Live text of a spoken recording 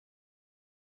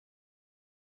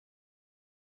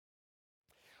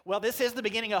Well, this is the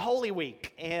beginning of Holy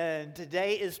Week, and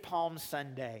today is Palm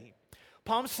Sunday.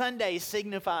 Palm Sunday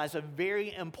signifies a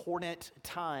very important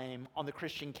time on the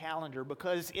Christian calendar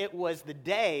because it was the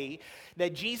day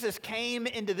that Jesus came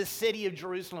into the city of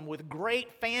Jerusalem with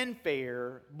great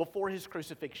fanfare before his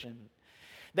crucifixion.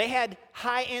 They had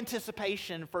high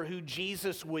anticipation for who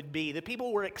Jesus would be. The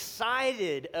people were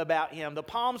excited about him. The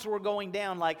palms were going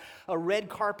down like a red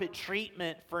carpet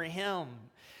treatment for him.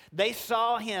 They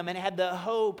saw him and had the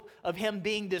hope of him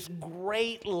being this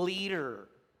great leader.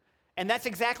 And that's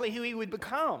exactly who he would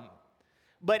become.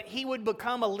 But he would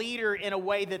become a leader in a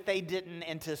way that they didn't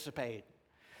anticipate.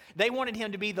 They wanted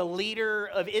him to be the leader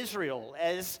of Israel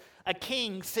as a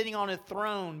king sitting on a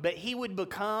throne, but he would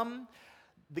become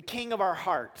the king of our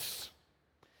hearts.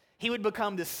 He would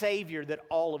become the Savior that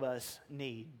all of us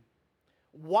need.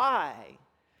 Why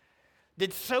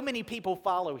did so many people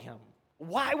follow him?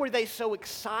 Why were they so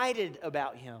excited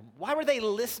about him? Why were they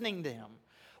listening to him?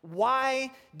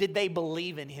 Why did they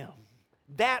believe in him?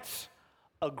 That's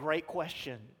a great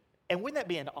question. And wouldn't that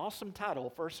be an awesome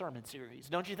title for a sermon series,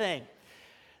 don't you think?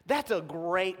 That's a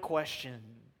great question.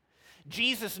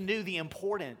 Jesus knew the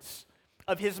importance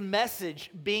of his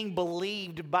message being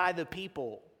believed by the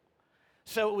people.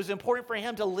 So it was important for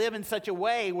him to live in such a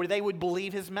way where they would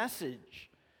believe his message.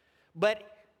 But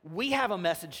we have a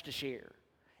message to share.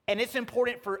 And it's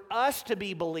important for us to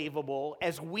be believable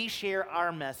as we share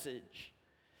our message.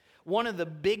 One of the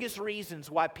biggest reasons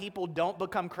why people don't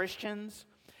become Christians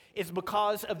is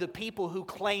because of the people who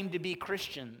claim to be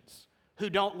Christians, who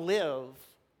don't live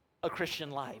a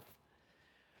Christian life.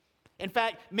 In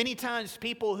fact, many times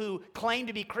people who claim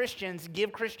to be Christians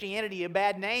give Christianity a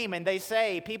bad name, and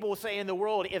people will say in the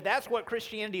world, if that's what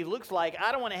Christianity looks like,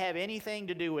 I don't want to have anything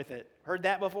to do with it. Heard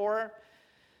that before?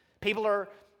 People are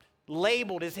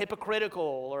labeled as hypocritical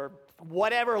or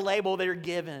whatever label they're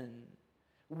given.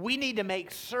 We need to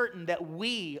make certain that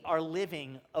we are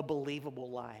living a believable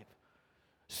life.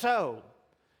 So,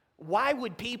 why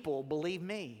would people believe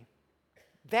me?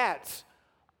 That's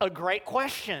a great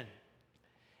question.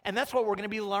 And that's what we're going to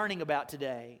be learning about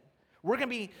today. We're going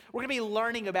to be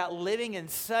learning about living in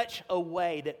such a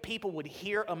way that people would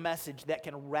hear a message that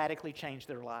can radically change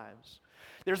their lives.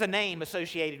 There's a name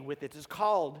associated with it. It's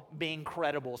called being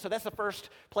credible. So that's the first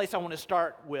place I want to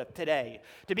start with today.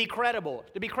 To be credible.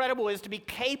 To be credible is to be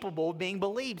capable of being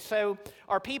believed. So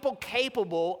are people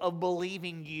capable of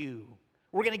believing you?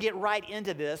 We're going to get right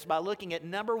into this by looking at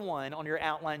number 1 on your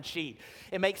outline sheet.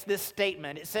 It makes this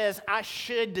statement. It says, I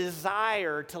should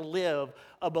desire to live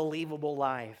a believable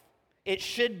life. It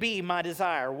should be my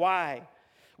desire. Why?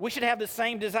 We should have the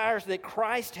same desires that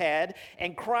Christ had,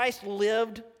 and Christ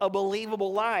lived a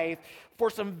believable life for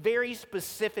some very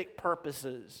specific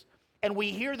purposes. And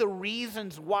we hear the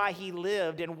reasons why he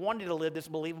lived and wanted to live this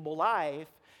believable life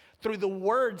through the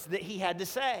words that he had to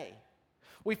say.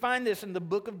 We find this in the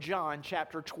book of John,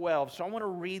 chapter 12, so I want to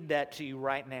read that to you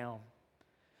right now.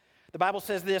 The Bible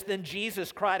says this, Then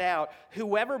Jesus cried out,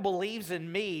 Whoever believes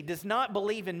in me does not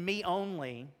believe in me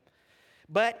only,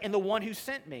 but in the one who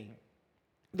sent me.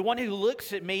 The one who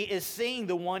looks at me is seeing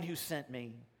the one who sent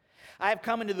me. I have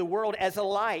come into the world as a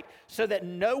light so that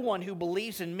no one who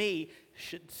believes in me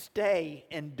should stay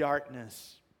in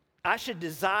darkness. I should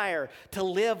desire to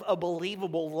live a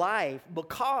believable life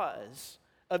because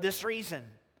of this reason.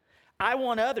 I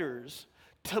want others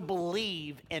to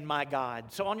believe in my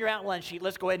God. So on your outline sheet,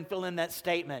 let's go ahead and fill in that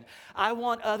statement. I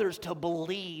want others to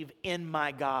believe in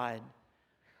my God.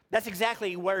 That's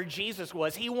exactly where Jesus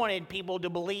was. He wanted people to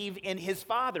believe in his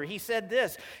Father. He said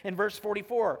this in verse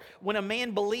 44, When a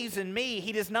man believes in me,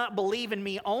 he does not believe in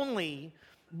me only,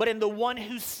 but in the one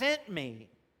who sent me.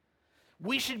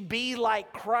 We should be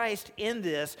like Christ in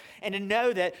this and to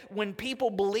know that when people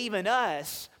believe in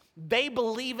us, they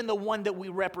believe in the one that we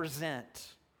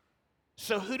represent.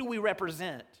 So who do we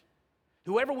represent?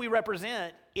 Whoever we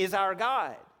represent is our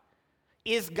God.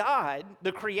 Is God,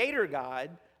 the Creator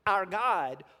God, our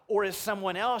God, or is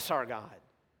someone else our God?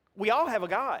 We all have a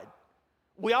God.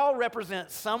 We all represent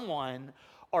someone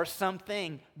or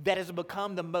something that has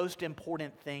become the most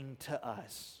important thing to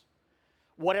us.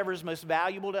 Whatever is most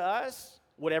valuable to us,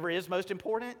 whatever is most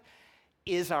important,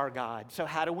 is our God. So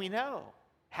how do we know?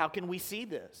 How can we see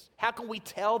this? How can we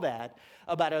tell that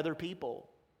about other people?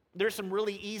 There's some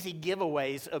really easy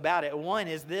giveaways about it. One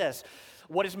is this.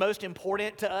 What is most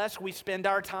important to us, we spend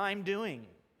our time doing.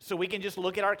 So we can just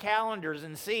look at our calendars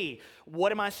and see,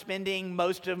 what am I spending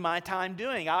most of my time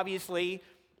doing? Obviously,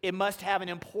 it must have an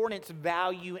importance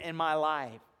value in my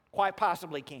life. Quite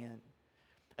possibly can.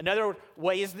 Another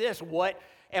way is this. What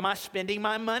am I spending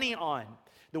my money on?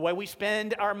 The way we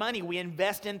spend our money, we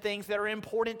invest in things that are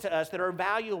important to us, that are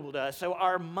valuable to us. So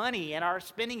our money and our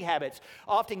spending habits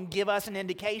often give us an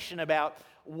indication about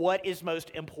what is most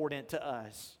important to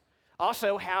us.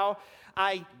 Also, how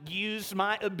I use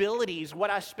my abilities, what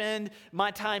I spend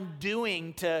my time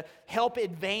doing to help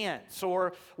advance,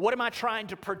 or what am I trying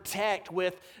to protect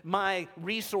with my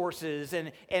resources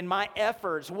and my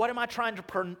efforts? What am I trying to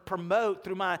promote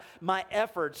through my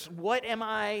efforts? What am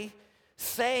I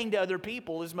saying to other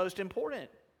people is most important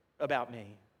about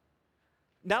me?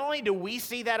 Not only do we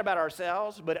see that about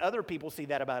ourselves, but other people see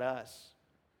that about us.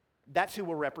 That's who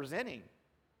we're representing.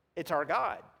 It's our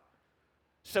God.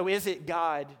 So is it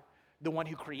God, the one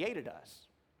who created us?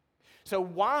 So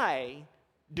why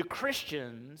do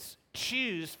Christians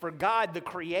choose for God, the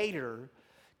Creator,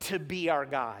 to be our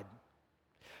God?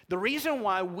 The reason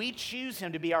why we choose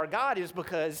Him to be our God is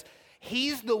because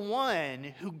He's the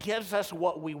one who gives us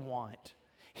what we want.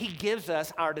 He gives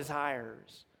us our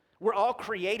desires. We're all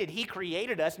created. He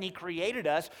created us, and He created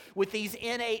us with these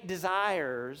innate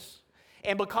desires.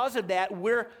 And because of that,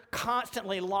 we're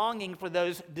constantly longing for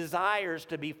those desires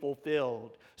to be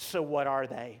fulfilled. So what are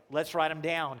they? Let's write them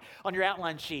down on your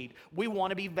outline sheet. We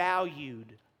want to be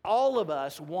valued. All of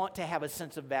us want to have a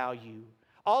sense of value.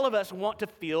 All of us want to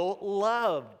feel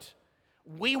loved.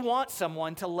 We want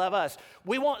someone to love us.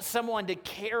 We want someone to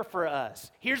care for us.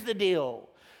 Here's the deal.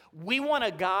 We want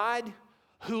a God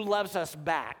who loves us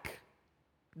back.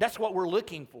 That's what we're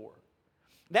looking for.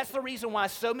 That's the reason why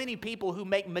so many people who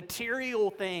make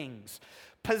material things,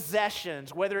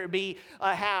 possessions, whether it be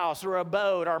a house or a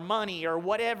boat or money or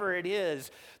whatever it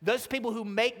is, those people who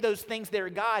make those things their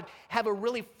God have a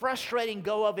really frustrating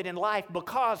go of it in life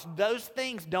because those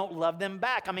things don't love them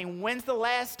back. I mean, when's the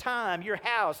last time your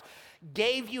house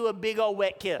gave you a big old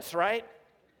wet kiss, right?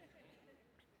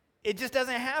 It just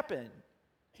doesn't happen.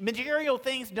 Material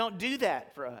things don't do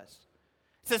that for us.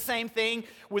 It's the same thing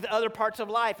with other parts of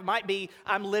life. It might be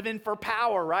I'm living for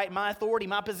power, right? My authority,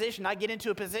 my position. I get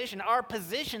into a position. Our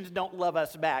positions don't love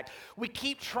us back. We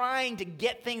keep trying to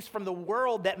get things from the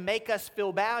world that make us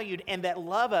feel valued and that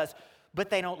love us,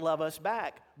 but they don't love us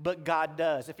back. But God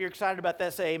does. If you're excited about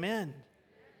that, say amen.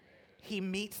 He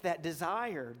meets that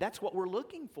desire. That's what we're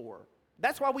looking for.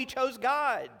 That's why we chose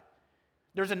God.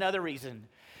 There's another reason.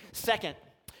 Second,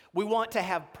 we want to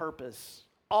have purpose.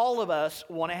 All of us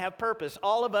want to have purpose.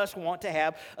 All of us want to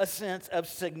have a sense of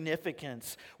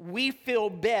significance. We feel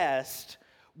best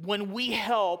when we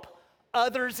help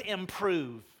others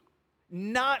improve,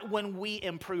 not when we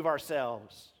improve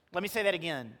ourselves. Let me say that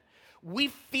again. We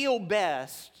feel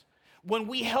best when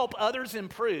we help others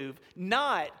improve,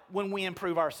 not when we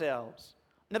improve ourselves.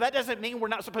 Now, that doesn't mean we're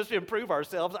not supposed to improve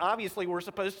ourselves. Obviously, we're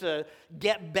supposed to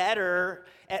get better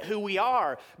at who we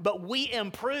are. But we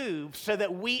improve so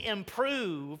that we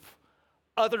improve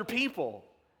other people,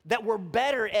 that we're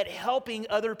better at helping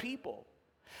other people.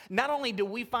 Not only do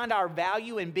we find our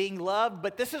value in being loved,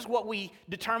 but this is what we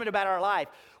determine about our life.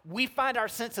 We find our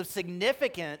sense of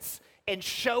significance in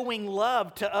showing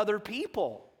love to other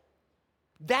people.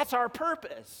 That's our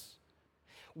purpose.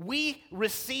 We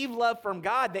receive love from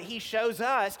God that He shows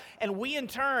us, and we in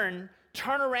turn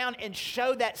turn around and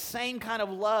show that same kind of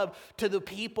love to the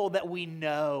people that we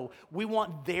know. We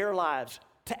want their lives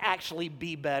to actually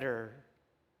be better.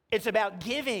 It's about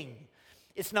giving.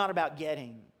 It's not about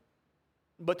getting.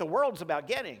 But the world's about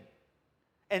getting.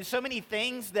 And so many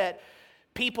things that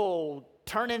people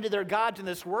turn into their gods in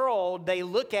this world, they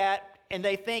look at and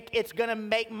they think it's going to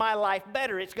make my life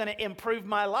better. It's going to improve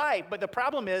my life. But the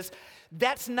problem is,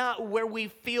 that's not where we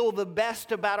feel the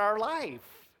best about our life.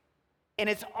 And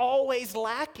it's always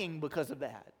lacking because of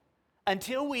that.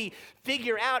 Until we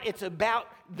figure out it's about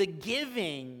the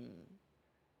giving,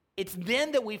 it's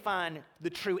then that we find the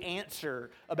true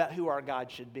answer about who our God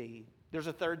should be. There's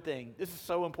a third thing. This is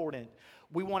so important.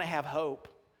 We want to have hope.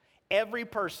 Every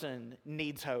person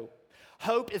needs hope.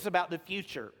 Hope is about the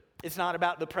future. It's not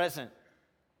about the present.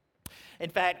 In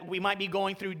fact, we might be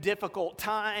going through difficult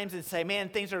times and say, man,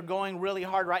 things are going really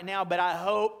hard right now, but I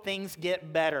hope things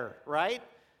get better, right?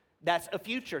 That's a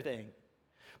future thing.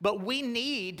 But we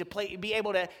need to be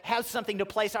able to have something to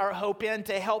place our hope in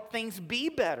to help things be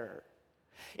better.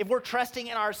 If we're trusting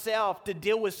in ourselves to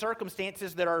deal with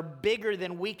circumstances that are bigger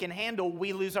than we can handle,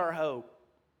 we lose our hope.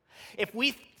 If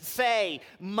we say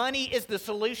money is the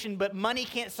solution, but money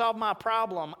can't solve my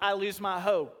problem, I lose my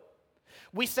hope.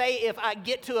 We say if I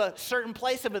get to a certain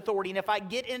place of authority and if I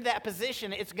get in that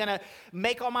position, it's going to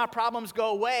make all my problems go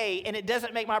away, and it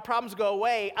doesn't make my problems go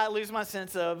away, I lose my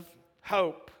sense of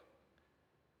hope.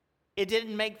 It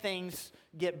didn't make things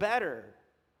get better.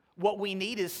 What we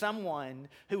need is someone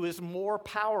who is more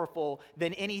powerful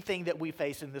than anything that we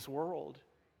face in this world.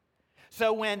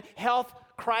 So when health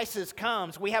crisis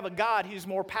comes, we have a God who's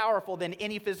more powerful than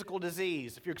any physical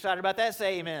disease. If you're excited about that,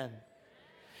 say amen.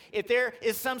 If there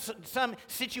is some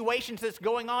situations that's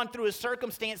going on through a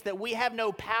circumstance that we have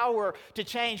no power to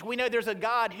change, we know there's a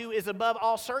God who is above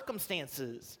all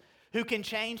circumstances, who can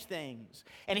change things.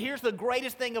 And here's the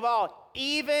greatest thing of all.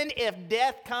 Even if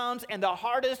death comes and the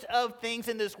hardest of things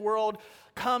in this world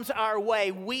comes our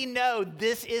way, we know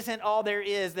this isn't all there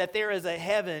is, that there is a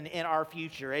heaven in our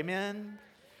future. Amen?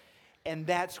 And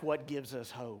that's what gives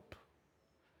us hope.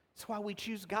 That's why we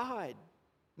choose God.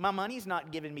 My money's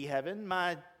not giving me heaven.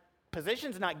 My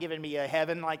position's not giving me a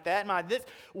heaven like that.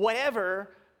 Whatever,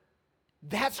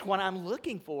 that's what I'm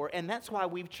looking for. And that's why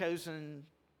we've chosen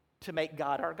to make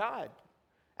God our God.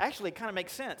 Actually, it kind of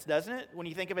makes sense, doesn't it, when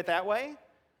you think of it that way?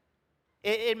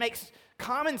 It makes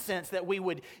common sense that we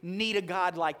would need a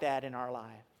God like that in our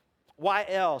life. Why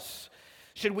else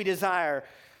should we desire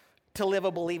to live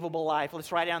a believable life?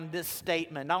 Let's write down this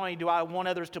statement. Not only do I want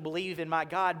others to believe in my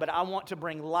God, but I want to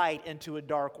bring light into a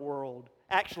dark world.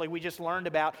 Actually, we just learned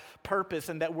about purpose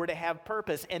and that we're to have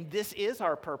purpose, and this is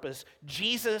our purpose.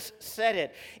 Jesus said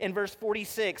it in verse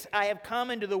 46, I have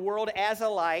come into the world as a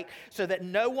light so that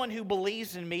no one who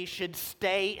believes in me should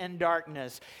stay in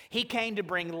darkness. He came to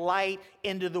bring light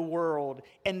into the world,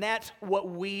 and that's what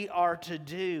we are to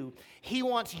do. He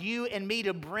wants you and me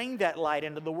to bring that light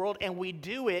into the world, and we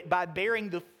do it by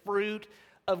bearing the fruit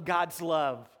of God's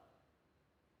love.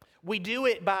 We do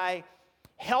it by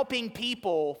helping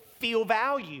people feel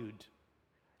valued,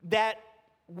 that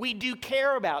we do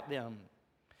care about them,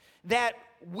 that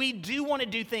we do want to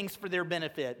do things for their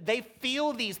benefit. They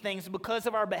feel these things because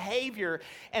of our behavior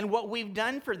and what we've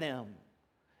done for them.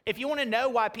 If you want to know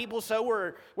why people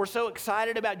were so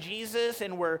excited about Jesus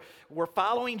and were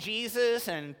following Jesus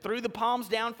and threw the palms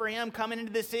down for him coming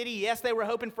into the city, yes, they were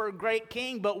hoping for a great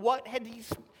king, but what had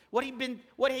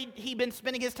he been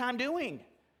spending his time doing?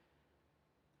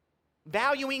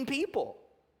 Valuing people.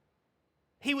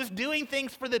 He was doing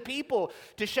things for the people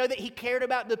to show that he cared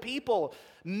about the people,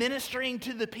 ministering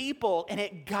to the people, and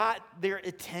it got their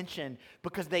attention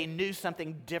because they knew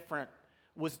something different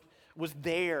was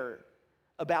there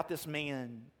about this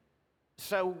man.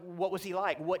 So what was he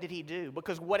like? What did he do?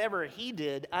 Because whatever he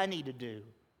did, I need to do.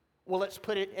 Well, let's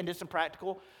put it into some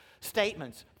practical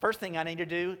statements. First thing I need to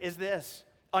do is this.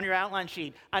 On your outline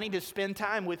sheet, I need to spend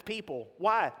time with people.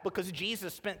 Why? Because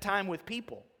Jesus spent time with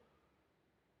people.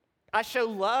 I show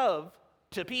love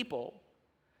to people.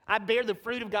 I bear the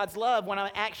fruit of God's love when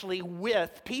I'm actually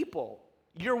with people.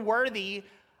 You're worthy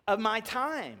of my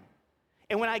time.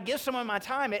 And when I give someone my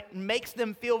time, it makes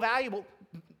them feel valuable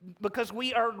because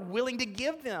we are willing to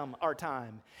give them our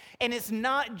time. And it's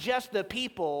not just the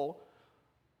people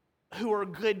who are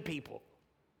good people.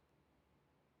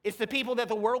 It's the people that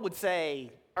the world would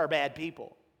say are bad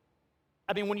people.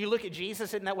 I mean, when you look at Jesus,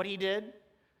 isn't that what he did?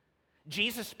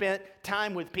 Jesus spent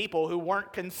time with people who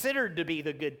weren't considered to be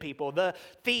the good people. The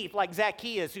thief like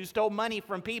Zacchaeus who stole money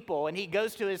from people, and he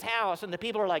goes to his house and the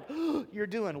people are like, oh, you're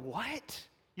doing what?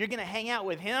 You're going to hang out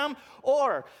with him?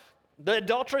 Or the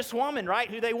adulterous woman, right,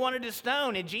 who they wanted to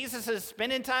stone, and Jesus is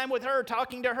spending time with her,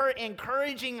 talking to her,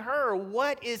 encouraging her.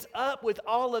 What is up with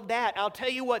all of that? I'll tell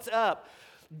you what's up.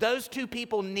 Those two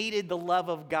people needed the love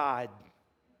of God.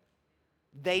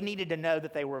 They needed to know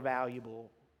that they were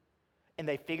valuable. And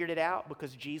they figured it out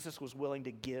because Jesus was willing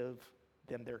to give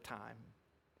them their time.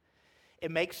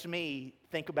 It makes me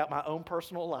think about my own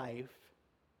personal life,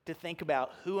 to think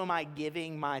about who am I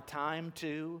giving my time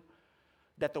to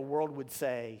that the world would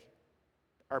say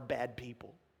are bad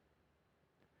people.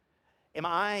 Am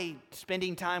I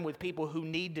spending time with people who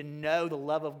need to know the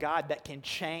love of God that can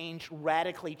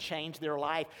radically change their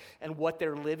life and what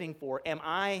they're living for? Am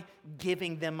I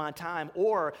giving them my time?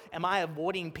 Or am I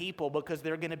avoiding people because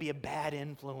they're going to be a bad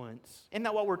influence? Isn't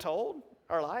that what we're told,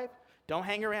 our life? Don't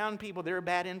hang around people, they're a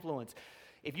bad influence.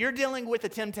 If you're dealing with a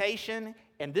temptation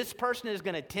and this person is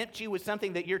going to tempt you with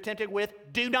something that you're tempted with,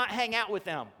 do not hang out with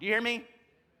them. Do you hear me?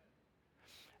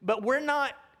 But we're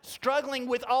not struggling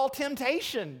with all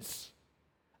temptations.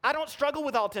 I don't struggle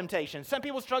with all temptations. Some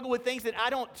people struggle with things that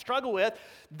I don't struggle with.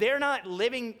 They're not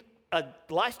living a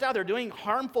lifestyle. They're doing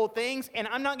harmful things, and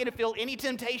I'm not going to feel any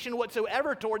temptation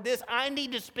whatsoever toward this. I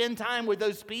need to spend time with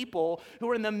those people who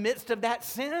are in the midst of that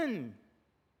sin,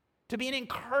 to be an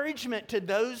encouragement to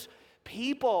those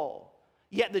people.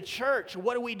 Yet the church,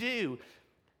 what do?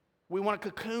 We want to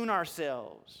cocoon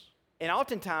ourselves. And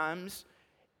oftentimes,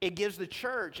 it gives the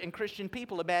church and Christian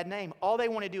people a bad name. All they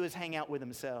want to do is hang out with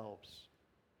themselves.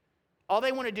 All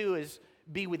they want to do is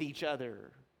be with each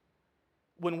other.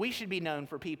 when we should be known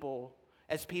for people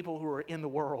as people who are in the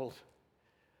world,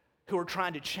 who are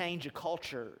trying to change a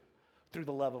culture through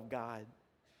the love of God.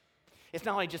 It's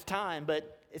not only just time,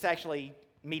 but it's actually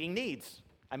meeting needs.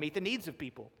 I meet the needs of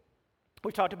people.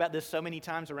 We've talked about this so many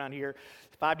times around here.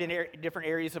 5 different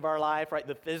areas of our life, right?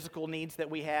 The physical needs that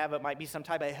we have. It might be some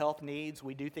type of health needs.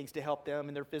 We do things to help them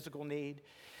in their physical need.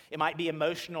 It might be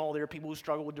emotional. There are people who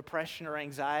struggle with depression or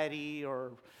anxiety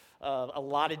or a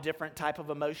lot of different type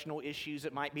of emotional issues.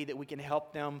 It might be that we can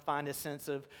help them find a sense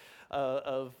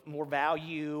of more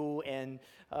value and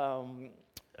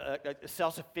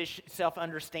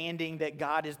self-understanding that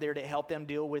God is there to help them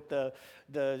deal with the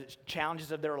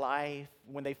challenges of their life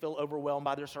when they feel overwhelmed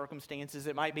by their circumstances.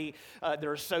 It might be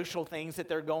there are social things that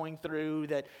they're going through,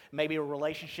 that maybe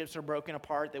relationships are broken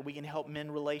apart, that we can help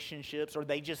mend relationships, or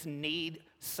they just need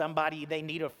somebody, they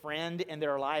need a friend in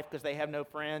their life because they have no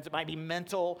friends. It might be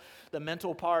mental. The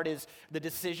mental part is the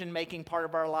decision-making part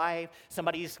of our life.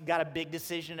 Somebody's got a big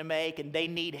decision to make and they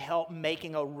need help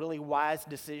making a really wise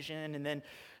decision. And then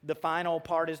the final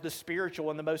part is the spiritual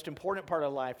and the most important part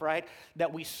of life, right?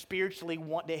 That we spiritually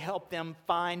want to help them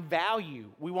find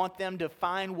value. We want them to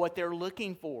find what they're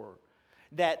looking for.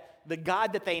 That the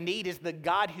God that they need is the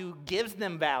God who gives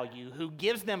them value, who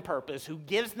gives them purpose, who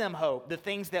gives them hope, the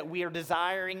things that we are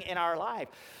desiring in our life,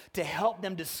 to help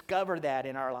them discover that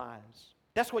in our lives.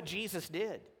 That's what Jesus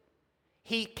did.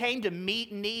 He came to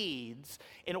meet needs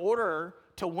in order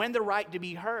to win the right to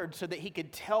be heard so that he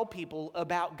could tell people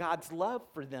about God's love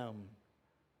for them.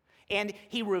 And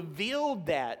he revealed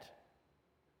that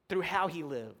through how he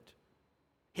lived.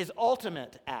 His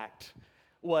ultimate act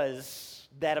was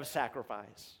that of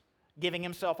sacrifice, giving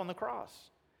himself on the cross.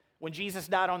 When Jesus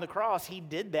died on the cross, he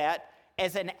did that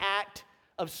as an act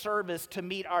of service to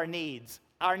meet our needs.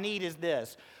 Our need is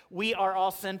this: we are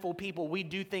all sinful people. We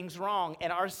do things wrong,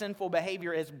 and our sinful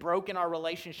behavior has broken our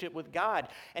relationship with God.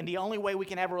 And the only way we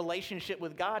can have a relationship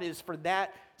with God is for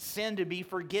that sin to be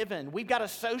forgiven. We've got a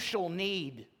social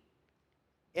need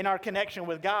in our connection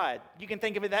with God. You can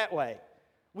think of it that way.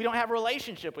 We don't have a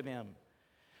relationship with him.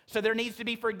 So there needs to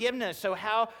be forgiveness. So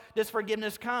how does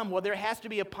forgiveness come? Well, there has to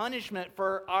be a punishment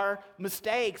for our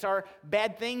mistakes, our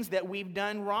bad things that we've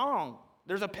done wrong.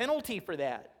 There's a penalty for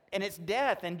that, and it's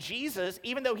death. And Jesus,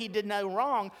 even though he did no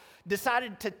wrong,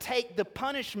 decided to take the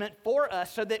punishment for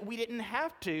us so that we didn't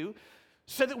have to,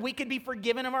 so that we could be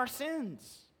forgiven of our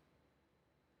sins.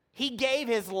 He gave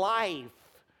his life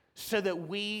so that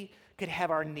we could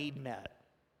have our need met.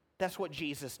 That's what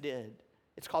Jesus did.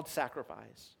 It's called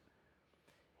sacrifice.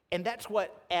 And that's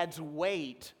what adds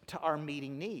weight to our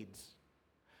meeting needs.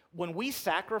 When we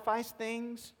sacrifice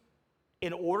things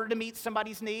in order to meet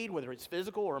somebody's need, whether it's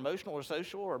physical or emotional or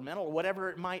social or mental or whatever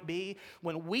it might be,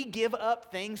 when we give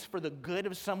up things for the good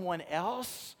of someone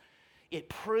else, it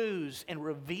proves and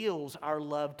reveals our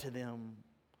love to them.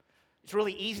 It's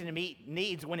really easy to meet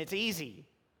needs when it's easy.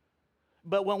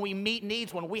 But when we meet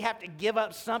needs, when we have to give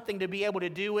up something to be able to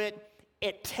do it,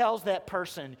 it tells that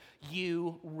person,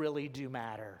 you really do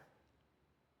matter.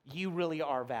 You really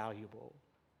are valuable.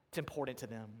 It's important to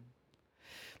them.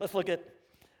 Let's look at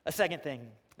a second thing.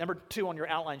 Number 2 on your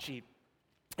outline sheet.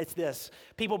 It's this: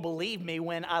 people believe me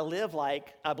when I live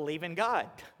like I believe in God.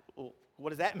 Well, what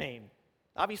does that mean?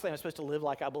 Obviously, I'm supposed to live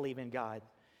like I believe in God.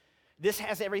 This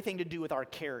has everything to do with our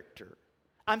character.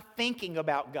 I'm thinking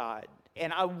about God,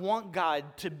 and I want God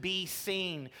to be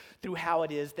seen through how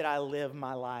it is that I live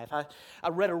my life. I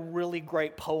read a really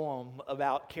great poem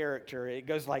about character. It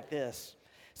goes like this.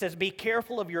 It says, be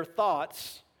careful of your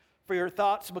thoughts, for your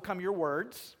thoughts become your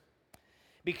words.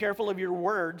 Be careful of your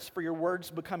words, for your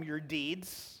words become your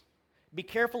deeds. Be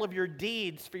careful of your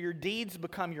deeds, for your deeds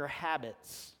become your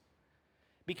habits.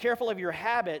 Be careful of your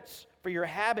habits, for your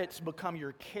habits become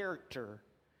your character.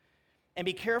 And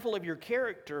be careful of your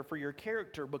character, for your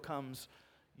character becomes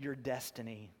your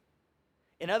destiny.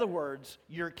 In other words,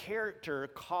 your character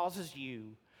causes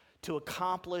you to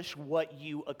accomplish what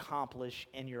you accomplish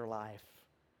in your life.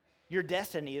 Your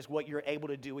destiny is what you're able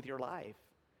to do with your life.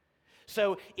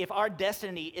 So if our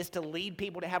destiny is to lead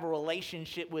people to have a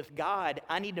relationship with God,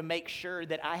 I need to make sure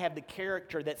that I have the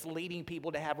character that's leading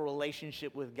people to have a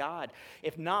relationship with God.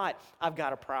 If not, I've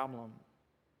got a problem.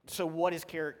 So what is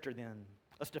character then?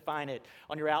 Let's define it.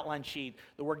 On your outline sheet,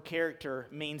 the word character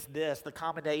means this: the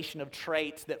combination of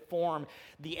traits that form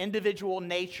the individual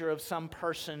nature of some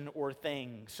person or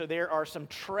thing. So there are some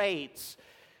traits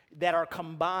that are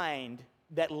combined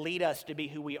that lead us to be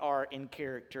who we are in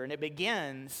character. And it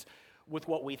begins with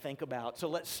what we think about. So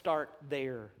let's start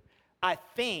there. I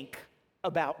think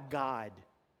about God.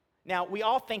 Now, we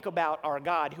all think about our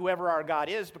God, whoever our God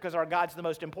is, because our God's the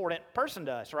most important person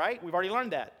to us, right? We've already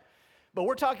learned that. But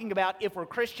we're talking about if we're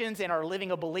Christians and are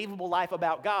living a believable life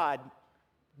about God,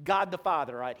 God the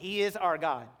Father, right? He is our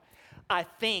God. I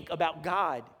think about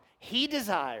God. He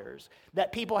desires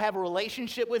that people have a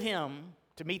relationship with Him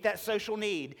to meet that social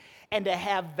need and to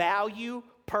have value,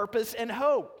 purpose, and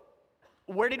hope.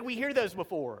 Where did we hear those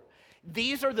before?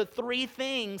 These are the three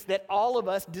things that all of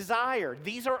us desire.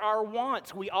 These are our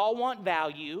wants. We all want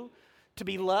value, to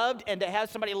be loved and to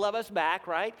have somebody love us back,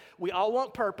 right? We all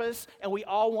want purpose, and we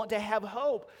all want to have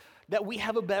hope that we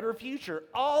have a better future,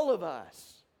 all of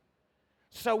us.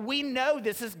 So we know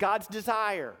this is God's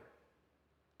desire.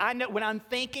 I know when I'm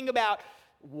thinking about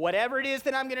whatever it is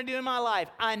that I'm going to do in my life,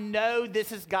 I know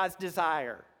this is God's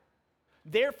desire.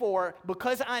 Therefore,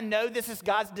 because I know this is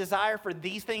God's desire for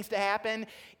these things to happen,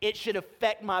 it should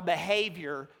affect my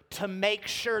behavior to make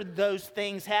sure those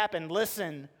things happen.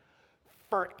 Listen,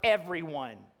 for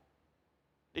everyone.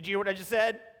 Did you hear what I just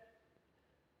said?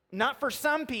 Not for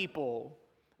some people,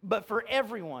 but for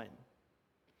everyone.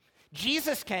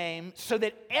 Jesus came so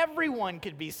that everyone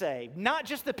could be saved, not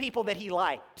just the people that He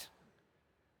liked,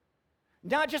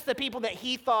 not just the people that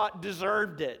He thought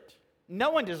deserved it.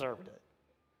 No one deserved it.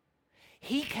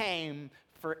 He came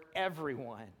for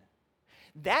everyone.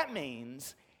 That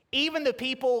means even the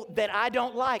people that I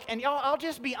don't like. And y'all, I'll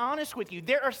just be honest with you.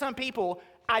 There are some people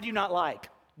I do not like.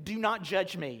 Do not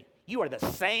judge me. You are the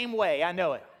same way. I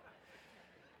know it.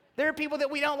 There are people that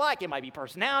we don't like. It might be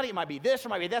personality, it might be this, or it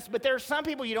might be this, but there are some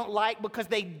people you don't like because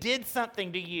they did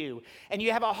something to you, and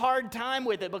you have a hard time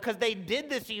with it because they did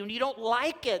this to you, and you don't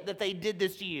like it that they did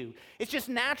this to you. It's just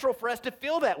natural for us to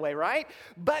feel that way, right?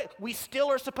 But we still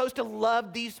are supposed to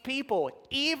love these people.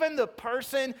 Even the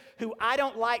person who I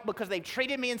don't like because they've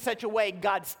treated me in such a way,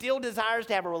 God still desires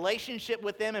to have a relationship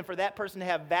with them and for that person to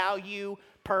have value,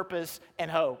 purpose,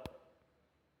 and hope.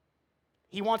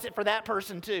 He wants it for that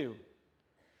person too.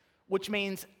 Which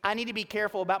means I need to be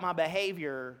careful about my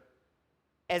behavior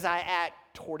as I act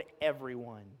toward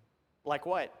everyone. Like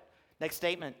what? Next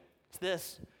statement. It's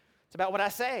this. It's about what I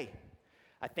say.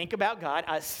 I think about God.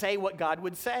 I say what God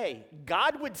would say.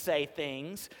 God would say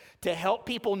things to help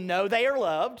people know they are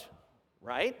loved,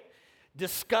 right?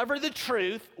 Discover the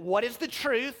truth. What is the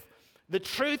truth? The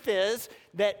truth is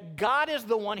that God is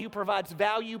the one who provides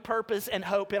value, purpose, and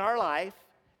hope in our life.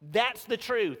 That's the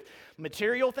truth.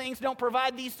 Material things don't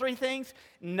provide these three things.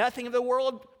 Nothing of the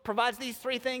world provides these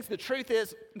three things. The truth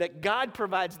is that God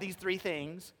provides these three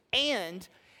things, and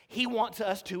He wants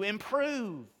us to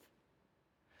improve.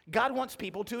 God wants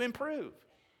people to improve.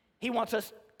 He wants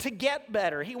us to get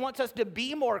better. He wants us to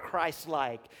be more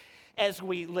Christ-like as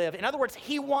we live. In other words,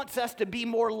 He wants us to be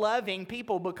more loving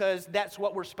people because that's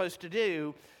what we're supposed to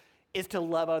do, is to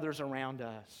love others around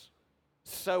us.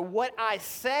 So what I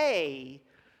say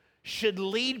should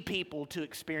lead people to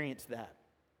experience that.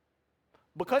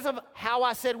 Because of how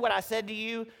I said what I said to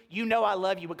you, you know I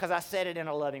love you because I said it in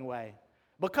a loving way.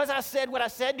 Because I said what I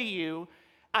said to you,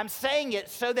 I'm saying it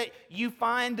so that you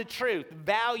find the truth,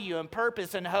 value, and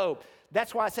purpose and hope.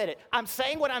 That's why I said it. I'm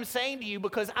saying what I'm saying to you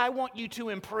because I want you to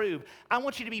improve. I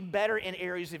want you to be better in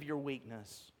areas of your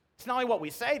weakness. It's not only what we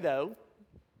say, though.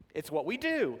 It's what we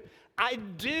do. I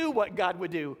do what God would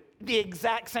do. The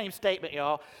exact same statement,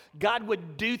 y'all. God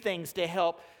would do things to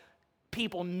help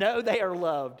people know they are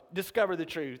loved, discover the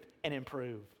truth, and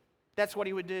improve. That's what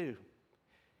He would do.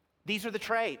 These are the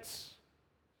traits.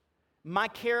 My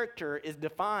character is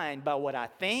defined by what I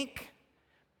think,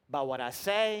 by what I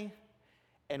say,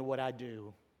 and what I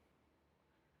do.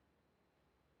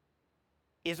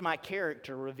 Is my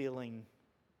character revealing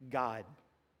God?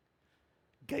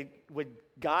 Would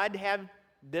God have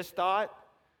this thought?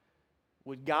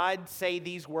 Would God say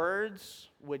these words?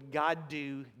 Would God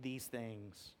do these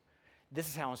things? This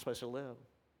is how I'm supposed to live.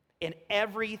 In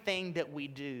everything that we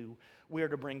do, we are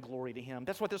to bring glory to Him.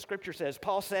 That's what the Scripture says.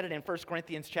 Paul said it in 1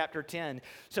 Corinthians chapter 10.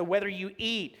 So whether you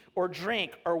eat or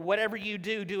drink or whatever you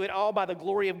do, do it all by the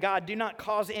glory of God. Do not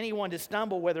cause anyone to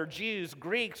stumble, whether Jews,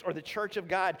 Greeks, or the church of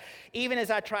God, even as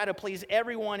I try to please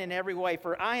everyone in every way.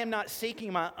 For I am not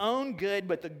seeking my own good,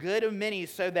 but the good of many,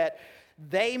 so that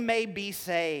they may be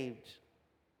saved.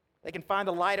 They can find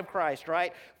the light of Christ,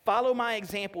 right? Follow my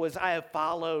example as I have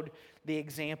followed the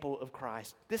example of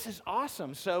Christ. This is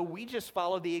awesome. So we just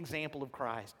follow the example of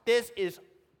Christ. This is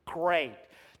great.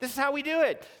 This is how we do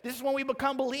it. This is when we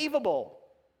become believable.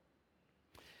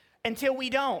 Until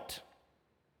we don't.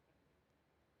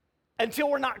 Until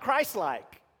we're not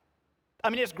Christ-like. I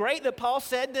mean, it's great that Paul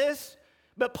said this,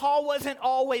 but Paul wasn't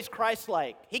always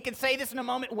Christ-like. He can say this in a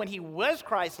moment when he was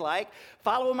Christ-like.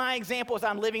 Follow my example as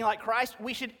I'm living like Christ.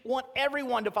 We should want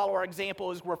everyone to follow our example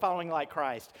as we're following like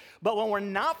Christ. But when we're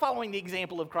not following the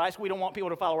example of Christ, we don't want people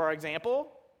to follow our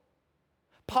example.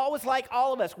 Paul was like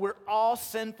all of us. We're all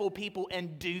sinful people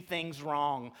and do things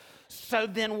wrong. So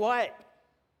then what?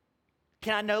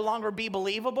 Can I no longer be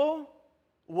believable?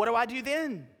 What do I do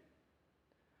then?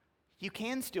 You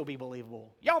can still be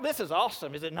believable. Y'all, this is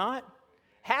awesome, is it not?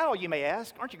 How, you may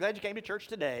ask? Aren't you glad you came to church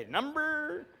today?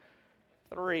 Number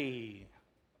 3.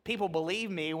 People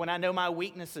believe me when I know my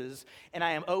weaknesses and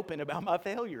I am open about my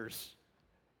failures.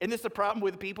 Isn't this the problem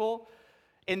with people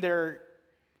in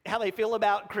how they feel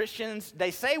about Christians?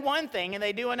 They say one thing and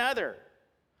they do another.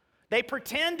 They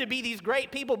pretend to be these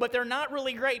great people, but they're not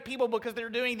really great people because they're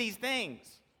doing these things.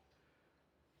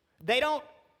 They're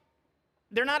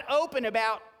not open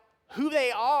about who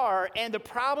they are and the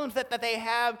problems that they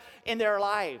have in their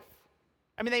life.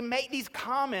 I mean, they make these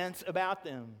comments about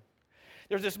them.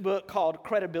 There's this book called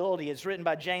Credibility. It's written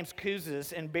by James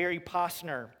Kouzes and Barry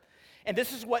Posner. And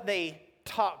this is what they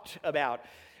talked about,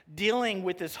 dealing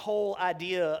with this whole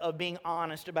idea of being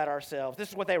honest about ourselves. This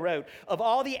is what they wrote. Of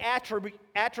all the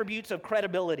attributes of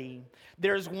credibility,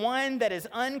 there's one that is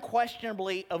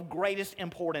unquestionably of greatest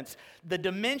importance. The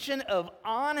dimension of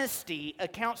honesty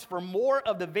accounts for more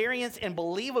of the variance in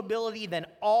believability than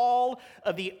all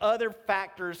of the other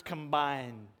factors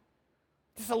combined.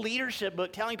 This is a leadership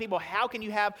book telling people, how can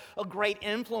you have a great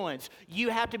influence? You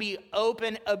have to be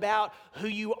open about who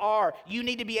you are. You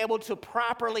need to be able to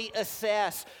properly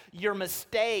assess your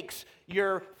mistakes,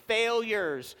 your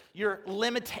failures, your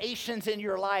limitations in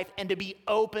your life, and to be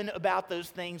open about those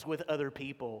things with other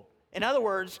people. In other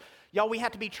words, y'all, we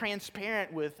have to be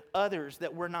transparent with others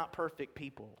that we're not perfect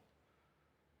people.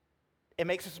 It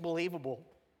makes us believable.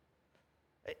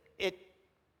 It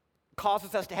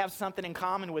causes us to have something in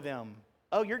common with them.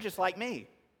 Oh, you're just like me.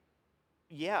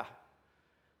 Yeah.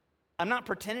 I'm not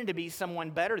pretending to be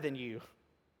someone better than you.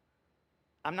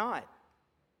 I'm not.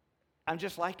 I'm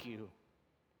just like you.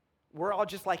 We're all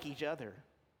just like each other.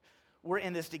 We're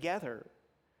in this together.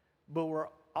 But we're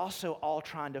also all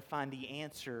trying to find the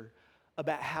answer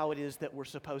about how it is that we're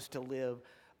supposed to live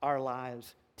our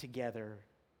lives together.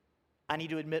 I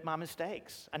need to admit my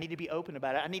mistakes. I need to be open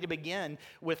about it. I need to begin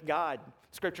with God.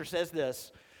 Scripture says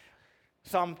this.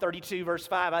 Psalm 32, verse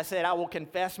 5, I said, I will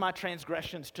confess my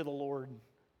transgressions to the Lord.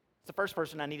 It's the first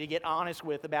person I need to get honest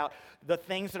with about the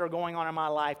things that are going on in my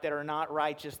life that are not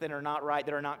righteous, that are not right,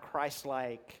 that are not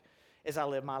Christ-like as I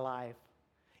live my life.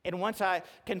 And once I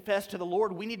confess to the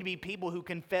Lord, we need to be people who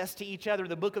confess to each other.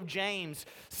 The book of James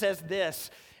says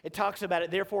this. It talks about it.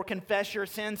 Therefore, confess your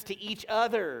sins to each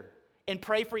other and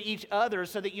pray for each other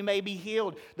so that you may be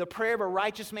healed. The prayer of a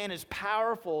righteous man is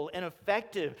powerful and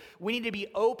effective. We need to be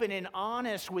open and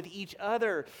honest with each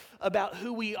other about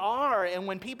who we are. And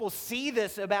when people see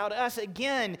this about us,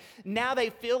 again, now they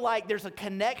feel like there's a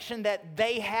connection that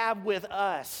they have with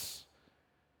us.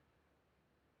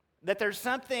 That there's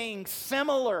something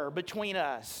similar between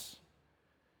us.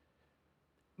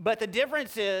 But the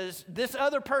difference is this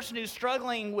other person who's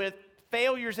struggling with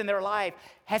failures in their life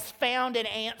has found an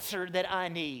answer that I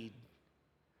need.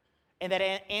 And that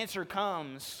answer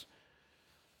comes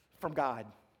from God.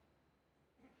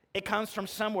 It comes from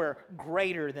somewhere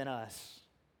greater than us.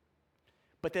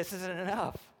 But this isn't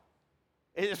enough.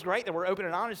 It's great that we're open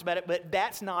and honest about it, but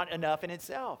that's not enough in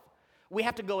itself. We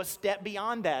have to go a step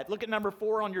beyond that. Look at number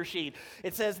 4 on your sheet.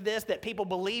 It says this, that people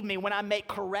believe me when I make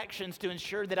corrections to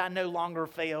ensure that I no longer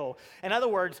fail. In other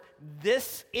words,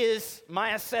 this is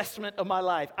my assessment of my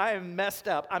life. I am messed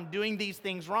up. I'm doing these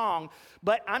things wrong,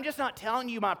 but I'm just not telling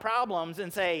you my problems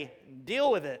and say,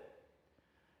 deal with it.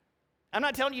 I'm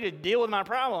not telling you to deal with my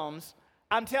problems.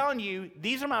 I'm telling you,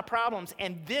 these are my problems,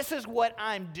 and this is what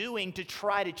I'm doing to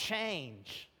try to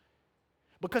change.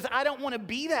 Because I don't want to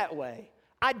be that way.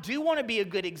 I do want to be a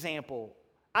good example.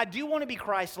 I do want to be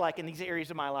Christ-like in these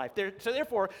areas of my life. So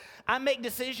therefore, I make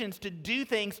decisions to do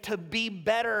things to be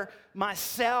better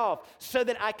myself so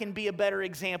that I can be a better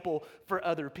example for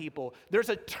other people. There's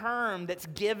a term that's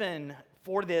given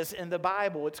for this in the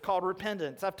Bible. It's called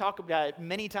repentance. I've talked about it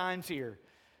many times here.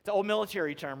 It's an old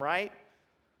military term, right?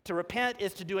 To repent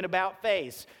is to do an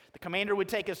about-face. The commander would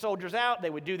take his soldiers out. They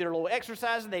would do their little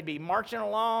exercises. They'd be marching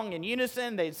along in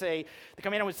unison. The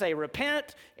commander would say,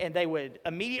 repent, and they would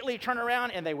immediately turn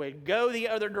around and they would go the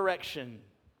other direction.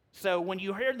 So when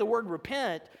you heard the word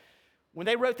repent, when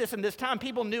they wrote this in this time,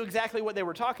 people knew exactly what they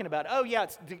were talking about. Oh, yeah,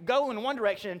 it's to go in one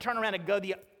direction and turn around and go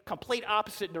the complete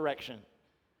opposite direction.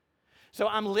 So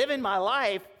I'm living my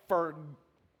life for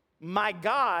my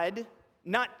God,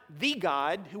 not the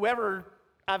God, whoever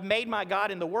I've made my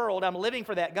God in the world. I'm living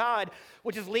for that God,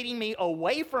 which is leading me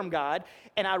away from God.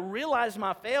 And I realize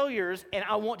my failures and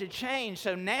I want to change.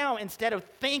 So now instead of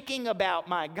thinking about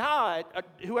my God,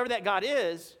 whoever that God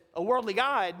is, a worldly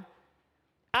God,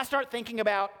 I start thinking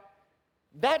about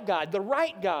that God, the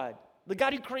right God, the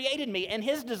God who created me and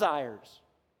his desires.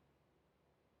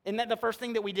 Isn't that the first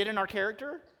thing that we did in our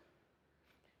character?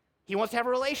 He wants to have a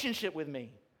relationship with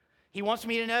me. He wants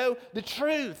me to know the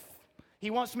truth. He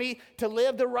wants me to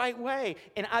live the right way.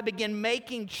 And I begin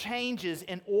making changes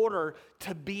in order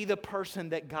to be the person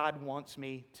that God wants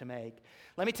me to make.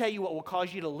 Let me tell you what will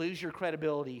cause you to lose your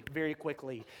credibility very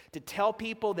quickly. To tell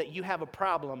people that you have a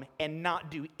problem and not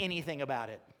do anything about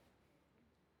it.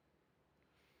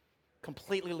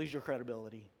 Completely lose your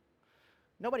credibility.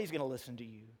 Nobody's going to listen to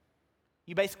you.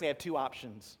 You basically have two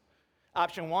options.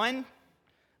 Option one,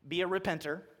 be a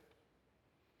repenter.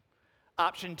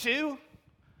 Option two,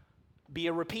 be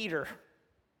a repeater.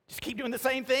 Just keep doing the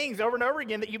same things over and over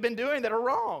again that you've been doing that are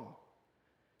wrong.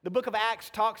 The book of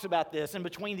Acts talks about this in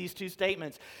between these two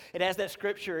statements. It has that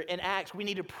scripture in Acts. We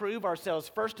need to prove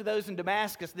ourselves first to those in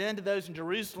Damascus, then to those in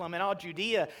Jerusalem and all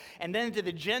Judea, and then to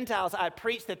the Gentiles. I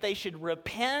preach that they should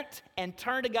repent and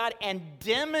turn to God and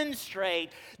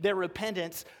demonstrate their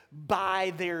repentance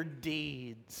by their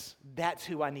deeds. That's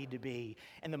who I need to be.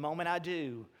 And the moment I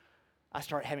do, I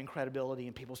start having credibility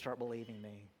and people start believing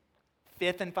me.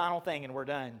 Fifth and final thing, and we're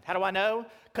done. How do I know?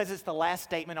 Because it's the last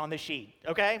statement on the sheet,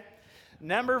 okay?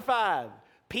 Number 5,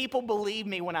 people believe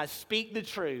me when I speak the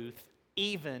truth,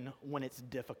 even when it's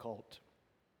difficult.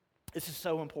 This is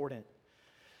so important.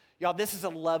 Y'all, this is a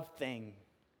love thing,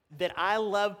 that I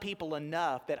love people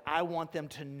enough that I want them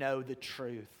to know the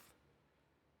truth.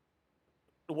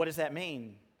 What does that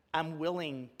mean? I'm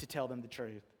willing to tell them the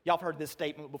truth. Y'all have heard this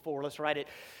statement before. Let's write it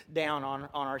down on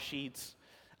our sheets.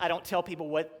 I don't tell people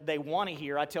what they want to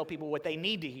hear. I tell people what they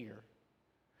need to hear.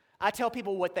 I tell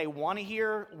people what they want to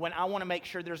hear when I want to make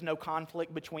sure there's no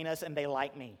conflict between us and they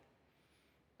like me,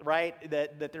 right?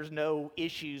 That there's no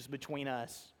issues between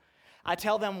us. I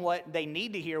tell them what they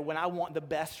need to hear when I want the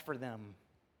best for them,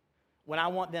 when I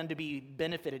want them to be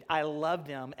benefited. I love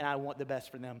them and I want the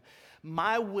best for them.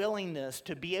 My willingness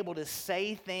to be able to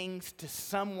say things to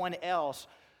someone else,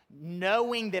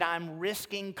 knowing that I'm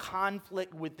risking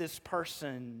conflict with this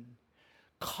person,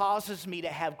 causes me to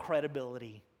have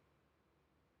credibility.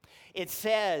 It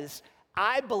says,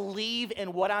 I believe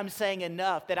in what I'm saying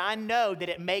enough that I know that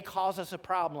it may cause us a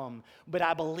problem, but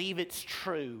I believe it's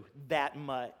true that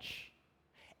much.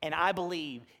 And I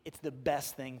believe it's the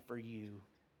best thing for you.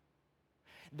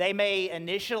 They may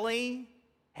initially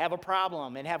have a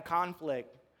problem and have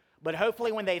conflict, but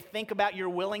hopefully when they think about your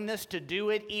willingness to do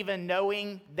it, even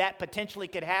knowing that potentially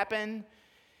could happen,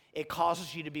 it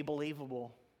causes you to be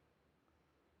believable.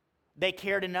 They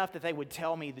cared enough that they would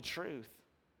tell me the truth.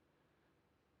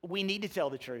 We need to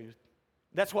tell the truth.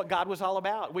 That's what God was all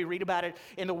about. We read about it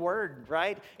in the Word,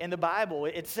 right? In the Bible.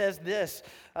 It says this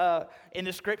in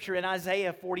the scripture in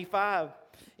Isaiah 45.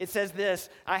 It says this,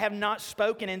 I have not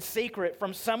spoken in secret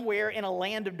from somewhere in a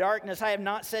land of darkness. I have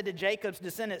not said to Jacob's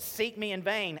descendants, seek me in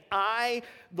vain. I,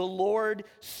 the Lord,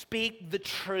 speak the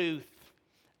truth.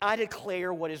 I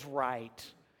declare what is right.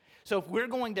 So if we're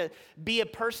going to be a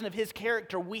person of his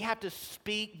character, we have to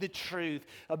speak the truth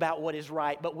about what is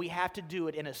right, but we have to do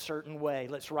it in a certain way.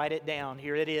 Let's write it down.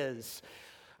 Here it is.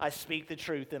 I speak the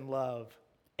truth in love.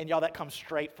 And y'all, that comes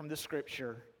straight from the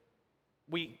scripture.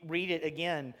 We read it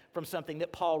again from something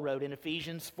that Paul wrote in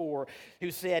Ephesians 4,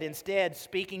 who said, instead,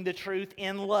 speaking the truth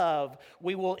in love,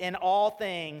 we will in all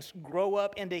things grow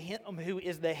up into him who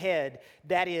is the head,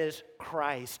 that is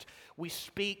Christ. We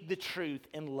speak the truth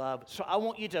in love. So I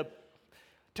want you to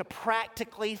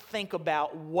practically think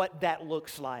about what that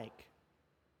looks like.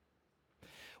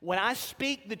 When I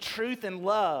speak the truth in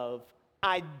love,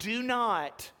 I do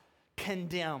not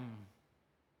condemn.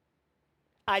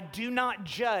 I do not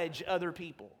judge other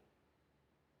people.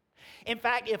 In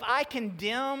fact, if I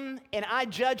condemn and I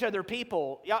judge other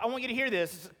people, I want you to hear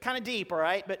this. It's kind of deep, all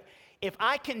right? But if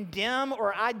I condemn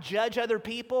or I judge other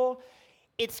people,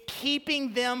 it's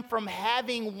keeping them from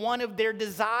having one of their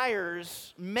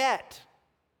desires met.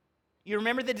 You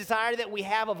remember the desire that we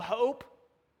have of hope?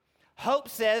 Hope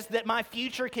says that my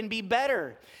future can be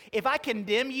better. If I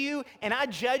condemn you and I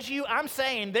judge you, I'm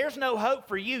saying there's no hope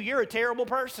for you. You're a terrible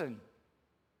person.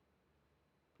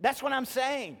 That's what I'm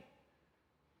saying.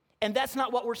 And that's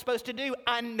not what we're supposed to do.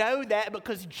 I know that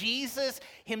because Jesus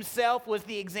himself was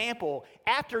the example.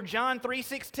 After John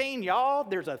 3:16, y'all,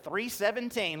 there's a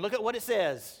 3:17. Look at what it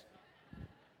says.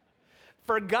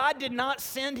 For God did not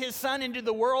send his son into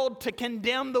the world to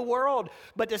condemn the world,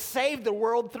 but to save the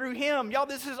world through him. Y'all,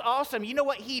 this is awesome. You know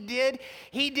what he did?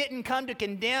 He didn't come to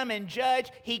condemn and judge.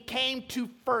 He came to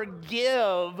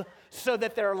forgive so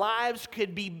that their lives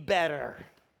could be better.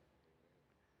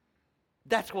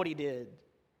 That's what he did.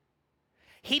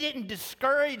 He didn't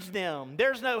discourage them.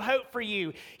 There's no hope for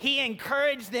you. He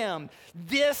encouraged them.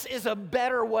 This is a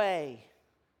better way.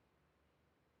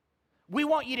 We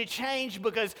want you to change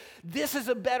because this is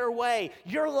a better way.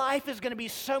 Your life is going to be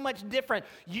so much different.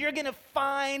 You're going to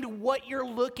find what you're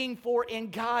looking for in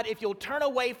God if you'll turn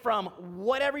away from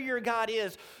whatever your God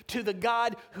is to the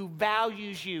God who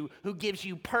values you, who gives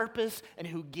you purpose, and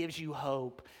who gives you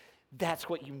hope. That's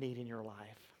what you need in your life.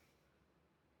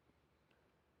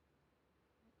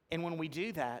 And when we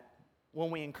do that,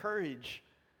 when we encourage,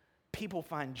 people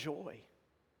find joy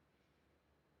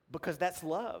because that's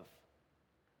love.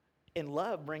 And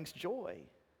love brings joy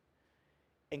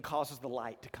and causes the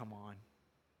light to come on.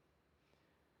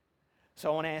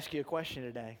 So I want to ask you a question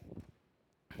today.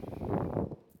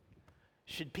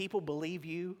 Should people believe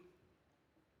you?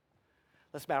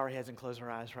 Let's bow our heads and close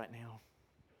our eyes right now.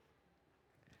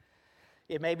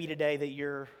 It may be today that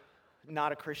you're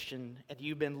not a Christian and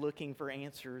you've been looking for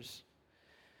answers.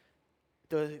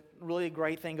 The really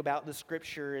great thing about the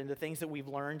Scripture and the things that we've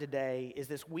learned today is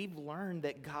this: we've learned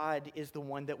that God is the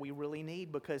one that we really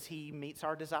need because He meets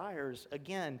our desires.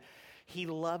 Again, He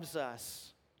loves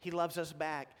us. He loves us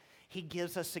back. He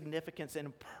gives us significance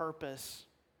and purpose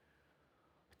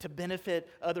to benefit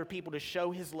other people, to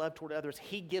show His love toward others.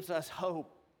 He gives us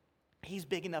hope. He's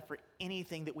big enough for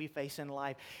anything that we face in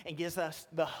life and gives us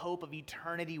the hope of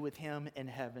eternity with Him in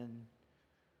heaven.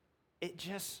 It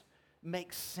just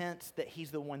makes sense that He's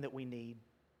the one that we need.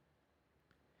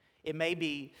 It may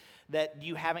be that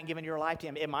you haven't given your life to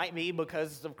Him. It might be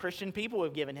because of Christian people who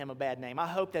have given Him a bad name. I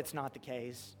hope that's not the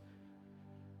case.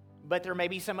 But there may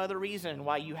be some other reason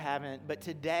why you haven't. But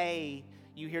today,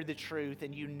 you hear the truth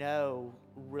and you know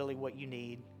really what you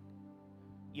need.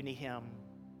 You need Him.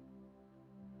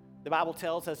 The Bible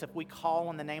tells us if we call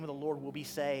on the name of the Lord, we'll be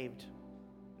saved.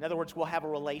 In other words, we'll have a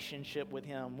relationship with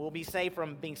Him. We'll be saved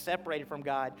from being separated from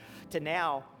God to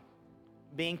now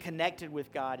being connected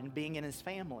with God and being in His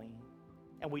family.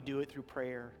 And we do it through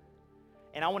prayer.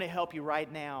 And I want to help you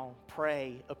right now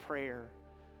pray a prayer,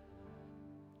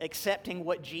 accepting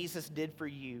what Jesus did for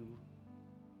you,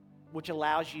 which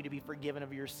allows you to be forgiven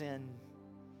of your sin,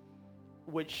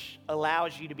 which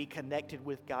allows you to be connected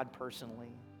with God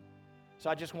personally. So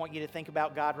I just want you to think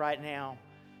about God right now,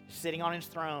 sitting on His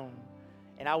throne.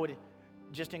 And I would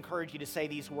just encourage you to say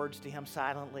these words to Him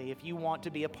silently. If you want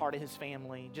to be a part of His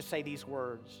family, just say these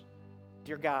words.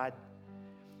 Dear God,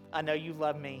 I know You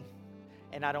love me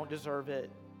and I don't deserve it.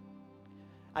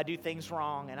 I do things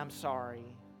wrong and I'm sorry.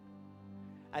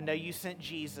 I know You sent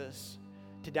Jesus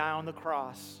to die on the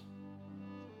cross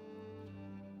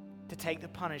to take the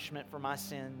punishment for my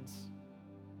sins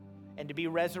and to be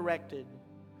resurrected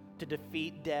to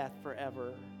defeat death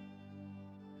forever.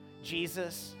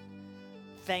 Jesus,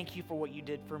 thank You for what You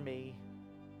did for me.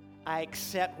 I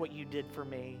accept what You did for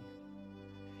me.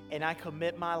 And I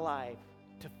commit my life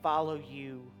to follow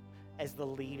You as the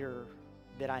leader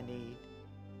that I need.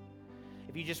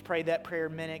 If you just pray that prayer a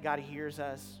minute, God hears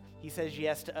us. He says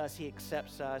yes to us. He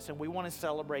accepts us. And we want to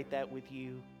celebrate that with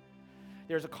you.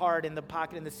 There's a card in the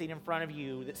pocket in the seat in front of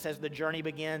you that says the journey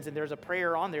begins. And there's a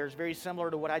prayer on there. It's very similar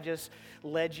to what I just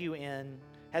led you in.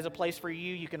 Has a place for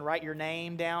you. You can write your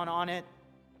name down on it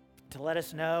to let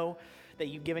us know that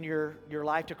you've given your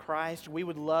life to Christ. We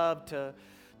would love to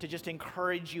just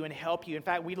encourage you and help you. In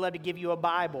fact, we'd love to give you a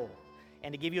Bible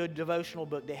and to give you a devotional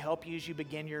book to help you as you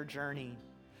begin your journey.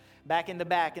 Back in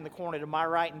the corner to my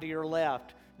right and to your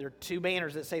left, there are two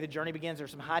banners that say the journey begins. There's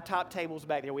some high top tables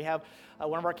back there. We have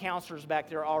one of our counselors back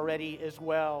there already as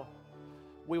well.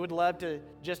 We would love to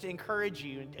just encourage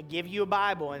you and give you a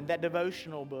Bible and that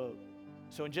devotional book.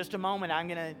 So in just a moment, I'm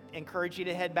going to encourage you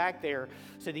to head back there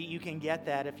so that you can get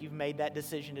that if you've made that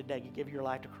decision today to give your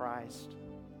life to Christ.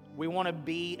 We want to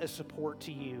be a support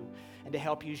to you and to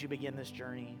help you as you begin this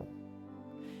journey.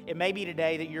 It may be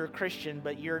today that you're a Christian,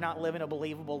 but you're not living a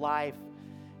believable life.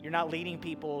 You're not leading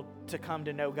people to come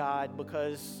to know God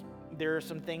because there are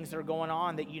some things that are going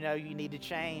on that you know you need to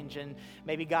change. And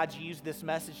maybe God's used this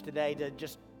message today to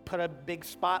just put a big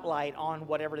spotlight on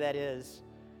whatever that is.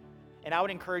 And I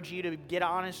would encourage you to get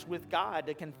honest with God,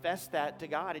 to confess that to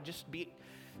God, and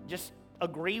just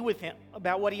agree with Him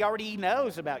about what He already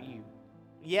knows about you.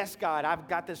 Yes, God, I've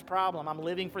got this problem. I'm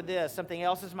living for this. Something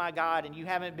else is my God, and You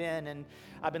haven't been, and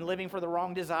I've been living for the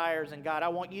wrong desires. And God, I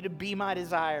want You to be my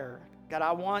desire. God,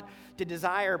 I want to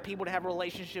desire people to have a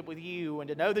relationship with You and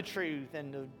to know the truth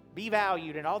and to be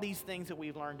valued and all these things that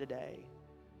we've learned today.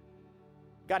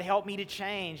 God, help me to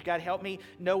change. God, help me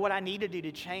know what I need to do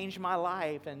to change my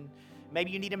life. And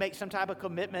maybe you need to make some type of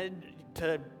commitment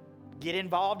to get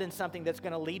involved in something that's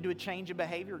going to lead to a change of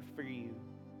behavior for you.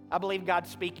 I believe God's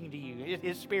speaking to you.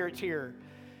 His Spirit's here.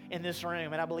 in this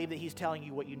room, and I believe that He's telling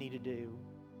you what you need to do.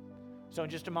 So in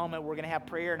just a moment, we're going to have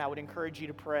prayer, and I would encourage you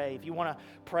to pray. If you want to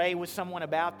pray with someone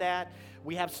about that,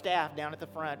 we have staff down at the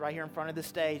front, right here in front of the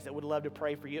stage, that would love to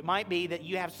pray for you. It might be that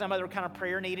you have some other kind of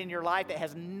prayer need in your life that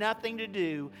has nothing to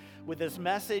do with this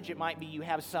message. It might be you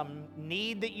have some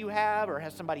need that you have, or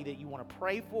have somebody that you want to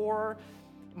pray for.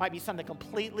 It might be something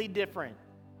completely different.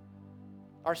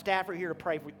 Our staff are here to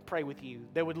pray with you.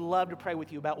 They would love to pray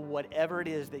with you about whatever it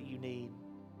is that you need.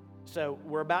 So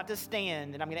we're about to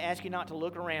stand, and I'm going to ask you not to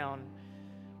look around.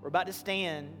 We're about to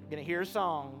stand. We're going to hear a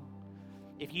song.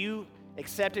 If you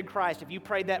accepted Christ, if you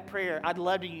prayed that prayer, I'd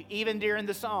love to, even during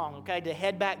the song, okay, to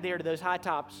head back there to those high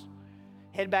tops.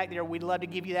 Head back there. We'd love to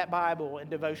give you that Bible and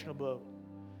devotional book.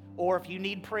 Or if you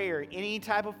need prayer, any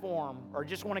type of form, or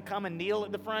just want to come and kneel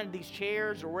at the front of these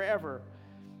chairs or wherever,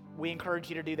 we encourage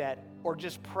you to do that. Or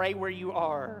just pray where you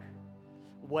are,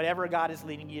 whatever God is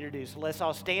leading you to do. So let's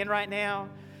all stand right now.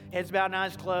 Heads bowed and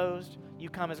eyes closed. You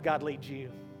come as God leads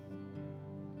you.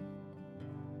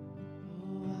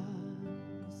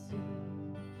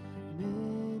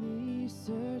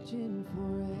 Searching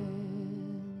for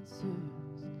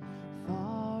answers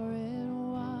far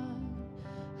and wide.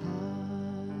 I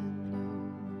know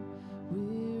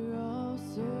we're all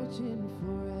searching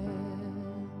for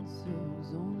answers.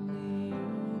 Only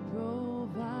you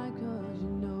provide, 'cause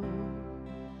you know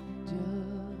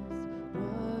just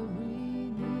what we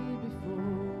need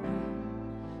before we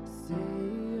say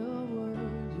a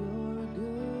word. You're a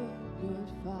good, good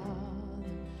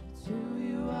Father. It's who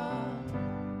you are.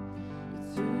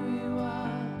 It's who you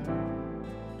are,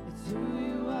 it's who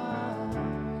you are,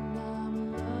 and I'm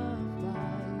loved by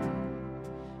you.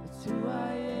 It's who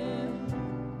I am,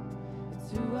 it's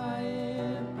who I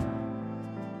am,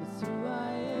 it's who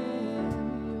I am.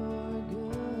 You're a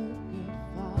good, good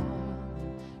Father.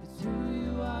 It's who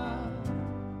you are,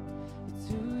 it's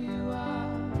who you are,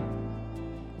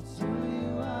 it's who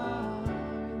you are,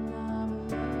 and I'm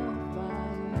loved by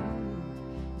you.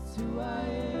 It's who I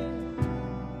am.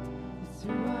 It's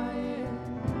who I am,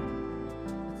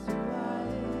 it's who I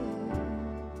am.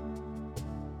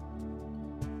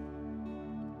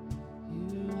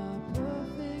 You are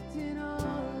perfect in all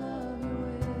of your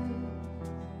ways.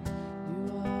 You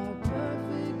are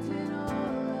perfect in all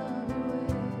of your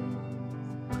ways.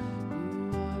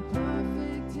 You are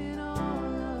perfect in all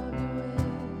of your ways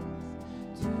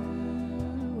to us.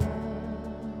 You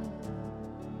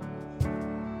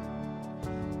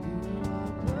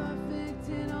are perfect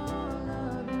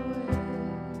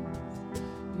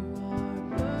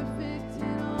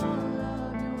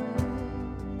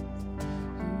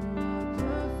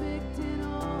in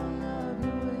all.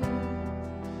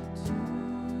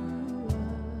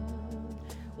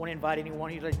 I want to invite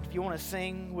anyone, if you want to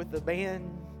sing with the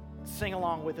band, sing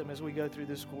along with them as we go through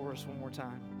this chorus one more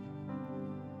time.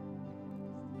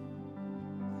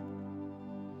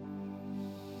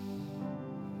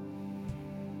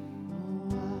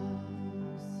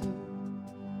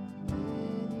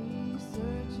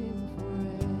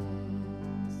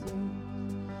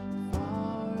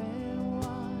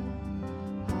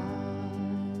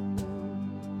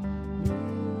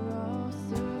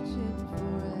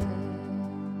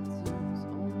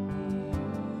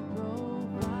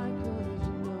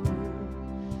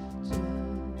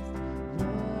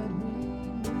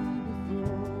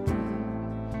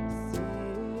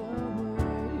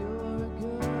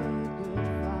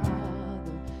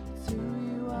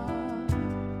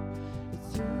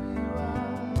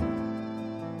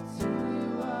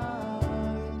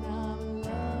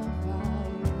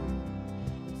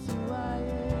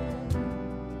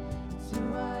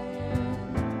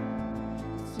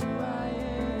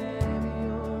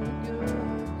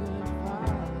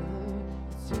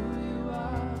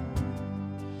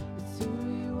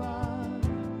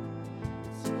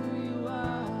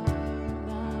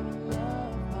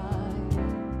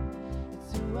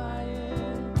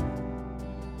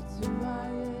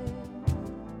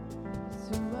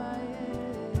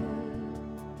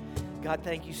 God,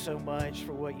 thank you so much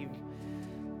for what you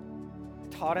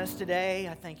taught us today.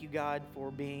 I thank you, God,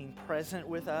 for being present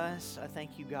with us. I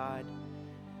thank you, God,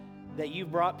 that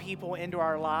you've brought people into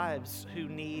our lives who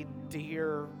need to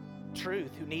hear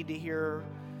truth, who need to hear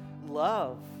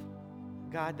love.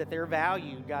 God, that they're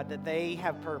valued. God, that they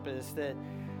have purpose, that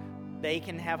they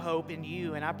can have hope in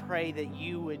you. And I pray that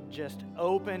you would just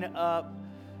open up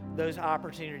those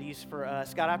opportunities for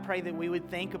us. God, I pray that we would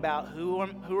think about who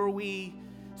are we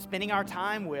spending our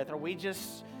time with? Are we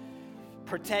just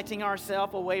protecting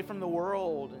ourselves away from the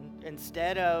world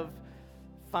instead of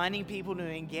finding people to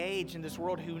engage in this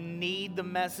world who need the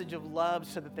message of love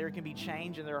so that there can be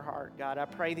change in their heart. God, I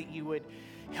pray that you would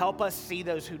help us see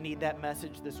those who need that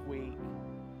message this week.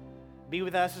 Be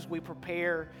with us as we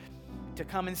prepare to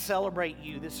come and celebrate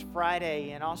you this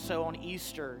Friday and also on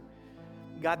Easter.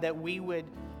 God, that we would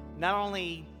not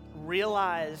only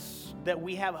realize that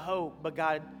we have hope, but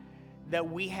God, that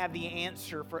we have the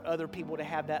answer for other people to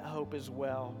have that hope as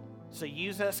well. So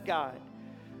use us, God,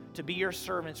 to be your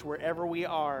servants wherever we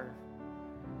are.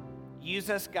 Use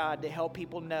us, God, to help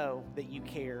people know that you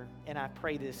care. And I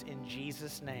pray this in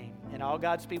Jesus' name. And all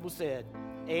God's people said,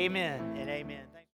 amen and amen.